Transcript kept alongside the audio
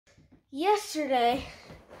yesterday,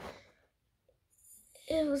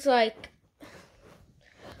 it was like,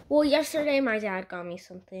 well, yesterday my dad got me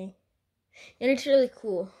something, and it's really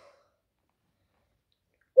cool.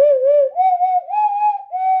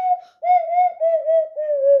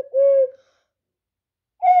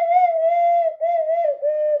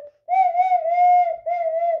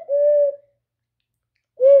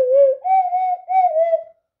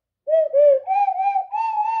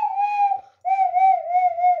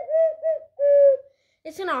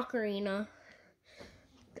 It's an ocarina.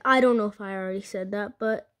 I don't know if I already said that,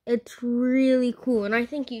 but it's really cool, and I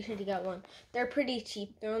think you should get one. They're pretty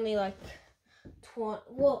cheap. They're only like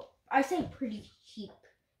well, I say pretty cheap.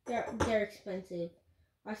 They're expensive.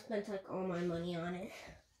 I spent like all my money on it.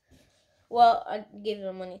 Well, I gave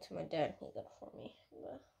the money to my dad. He got it for me.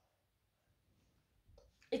 But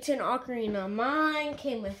it's an ocarina. Mine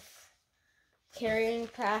came with carrying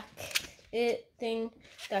pack thing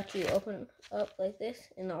that you open up like this,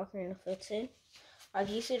 and the ocarina fits in. I've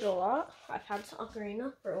used it a lot. I've had this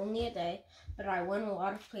ocarina for only a day, but I went a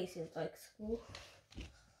lot of places like school.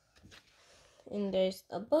 And there's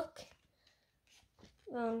a book.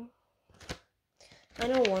 I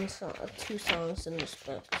know one song, two songs in this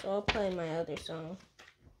book, so I'll play my other song.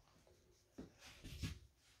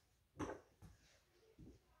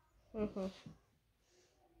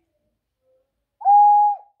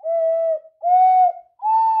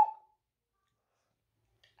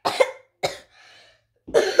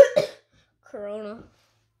 Corona.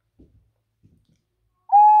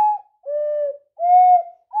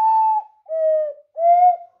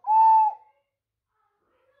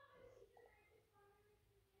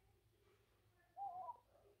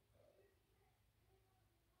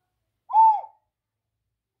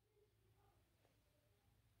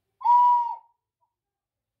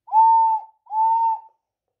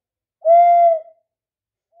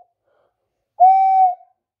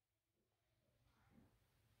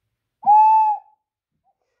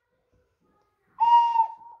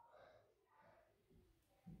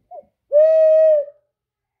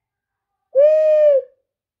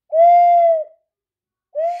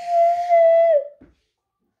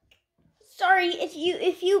 Sorry,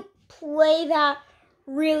 if you play that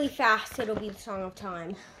really fast, it'll be the song of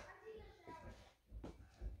time.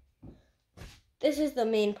 This is the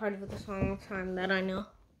main part of the song of time that I know.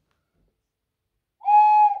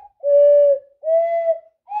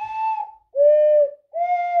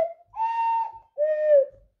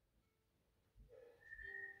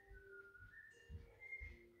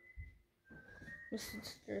 My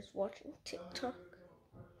sister's watching TikTok.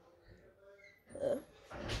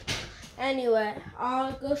 Anyway,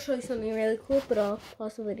 I'll go show you something really cool, but I'll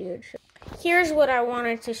pause the video to show. Here's what I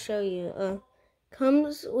wanted to show you.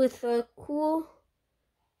 Comes with a cool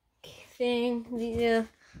thing, the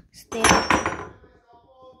stand.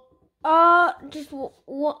 Just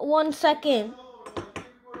 1 second.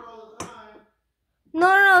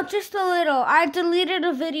 No, just a little. I deleted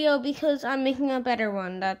a video because I'm making a better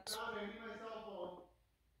one.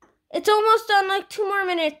 It's almost done, like 2 more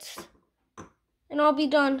minutes, and I'll be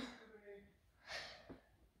done.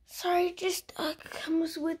 Sorry, just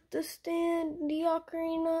comes with the stand, the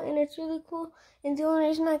ocarina, and it's really cool. And the only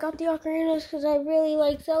reason I got the ocarina is because I really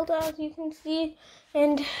like Zelda, as you can see.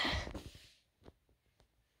 And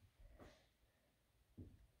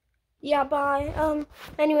yeah, bye.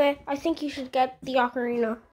 Anyway, I think you should get the ocarina.